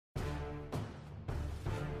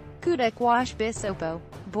Kudakwashe Basopo,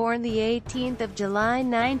 born the 18th of July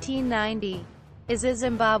 1990, is a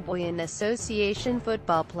Zimbabwean association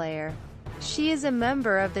football player. She is a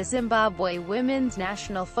member of the Zimbabwe women's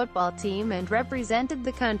national football team and represented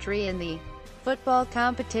the country in the football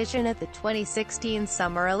competition at the 2016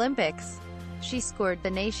 Summer Olympics. She scored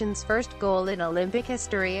the nation's first goal in Olympic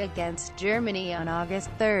history against Germany on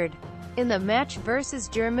August 3. In the match versus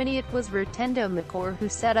Germany, it was Rutendo McCour who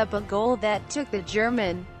set up a goal that took the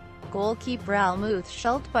German goalkeeper Almuth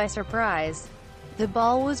Schultz by surprise. The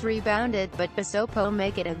ball was rebounded, but Basopo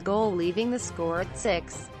make it a goal, leaving the score at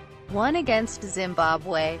 6-1 against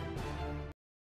Zimbabwe.